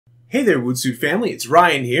Hey there, Woodsuit family, it's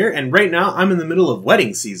Ryan here, and right now I'm in the middle of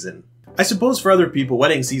wedding season. I suppose for other people,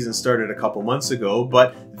 wedding season started a couple months ago,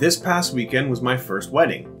 but this past weekend was my first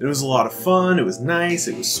wedding. It was a lot of fun, it was nice,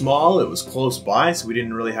 it was small, it was close by, so we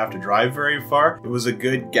didn't really have to drive very far. It was a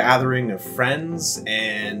good gathering of friends,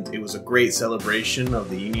 and it was a great celebration of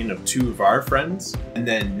the union of two of our friends. And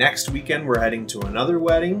then next weekend we're heading to another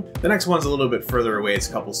wedding. The next one's a little bit further away, it's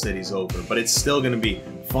a couple cities over, but it's still gonna be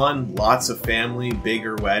fun, lots of family,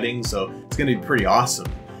 bigger wedding, so it's gonna be pretty awesome.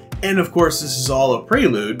 And of course, this is all a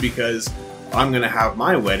prelude because I'm gonna have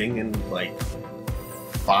my wedding in like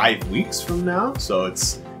 5 weeks from now, so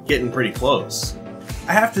it's getting pretty close.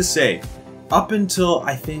 I have to say, up until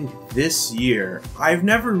I think this year, I've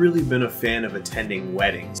never really been a fan of attending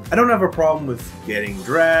weddings. I don't have a problem with getting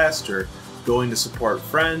dressed or going to support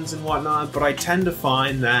friends and whatnot, but I tend to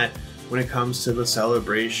find that when it comes to the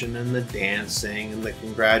celebration and the dancing and the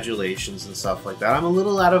congratulations and stuff like that, I'm a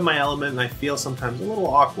little out of my element and I feel sometimes a little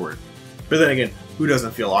awkward. But then again, who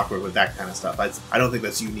doesn't feel awkward with that kind of stuff? I don't think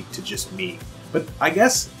that's unique to just me. But I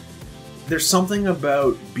guess there's something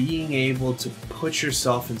about being able to put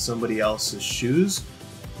yourself in somebody else's shoes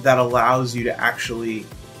that allows you to actually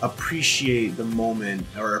appreciate the moment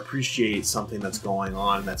or appreciate something that's going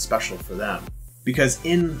on that's special for them. Because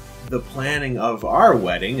in the planning of our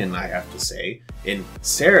wedding, and I have to say, in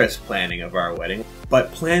Sarah's planning of our wedding,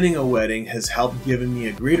 but planning a wedding has helped given me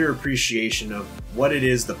a greater appreciation of what it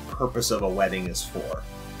is the purpose of a wedding is for.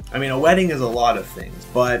 I mean, a wedding is a lot of things,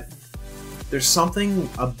 but there's something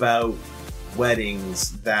about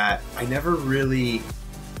weddings that I never really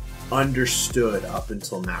understood up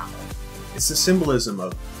until now. It's the symbolism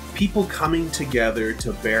of people coming together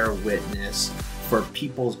to bear witness for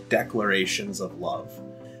people's declarations of love.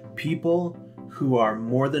 People who are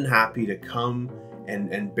more than happy to come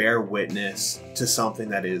and bear witness to something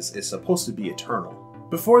that is supposed to be eternal.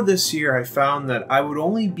 Before this year, I found that I would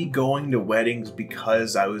only be going to weddings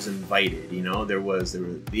because I was invited. You know,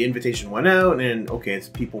 the invitation went out and okay,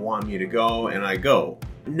 if people want me to go, and I go.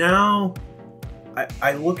 Now,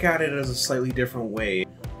 I look at it as a slightly different way.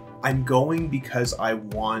 I'm going because I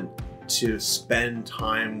want to spend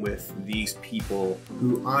time with these people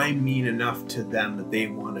who I mean enough to them that they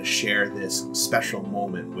want to share this special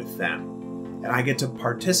moment with them. And I get to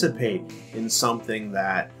participate in something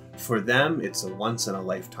that for them it's a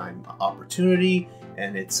once-in-a-lifetime opportunity,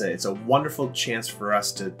 and it's a wonderful chance for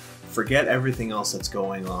us to forget everything else that's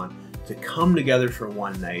going on, to come together for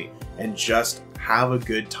one night and just have a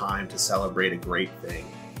good time to celebrate a great thing.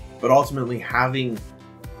 But ultimately having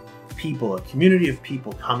people, a community of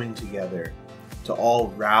people coming together to all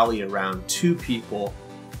rally around two people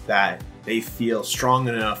that they feel strong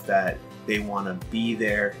enough that they want to be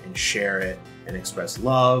there and share it and express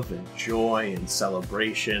love and joy and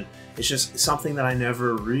celebration. It's just something that I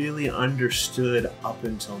never really understood up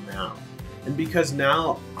until now. And because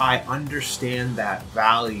now I understand that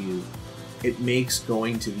value, it makes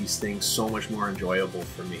going to these things so much more enjoyable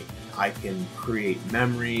for me. I can create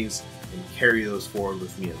memories and carry those forward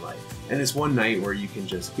with me in life. And it's one night where you can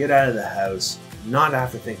just get out of the house, not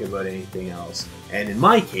have to think about anything else, and in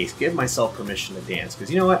my case, give myself permission to dance.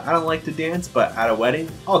 Because you know what? I don't like to dance, but at a wedding,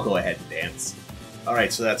 I'll go ahead and dance.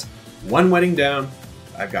 Alright, so that's one wedding down.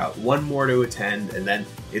 I've got one more to attend, and then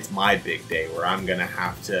it's my big day where I'm gonna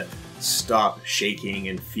have to stop shaking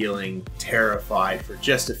and feeling terrified for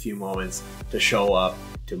just a few moments to show up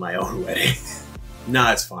to my own wedding.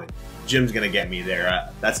 Nah, it's fine. Jim's gonna get me there.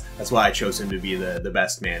 That's why I chose him to be the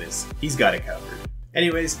best man, is he's got it covered.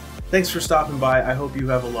 Anyways, thanks for stopping by. I hope you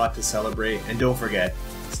have a lot to celebrate, and don't forget,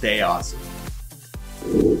 stay awesome.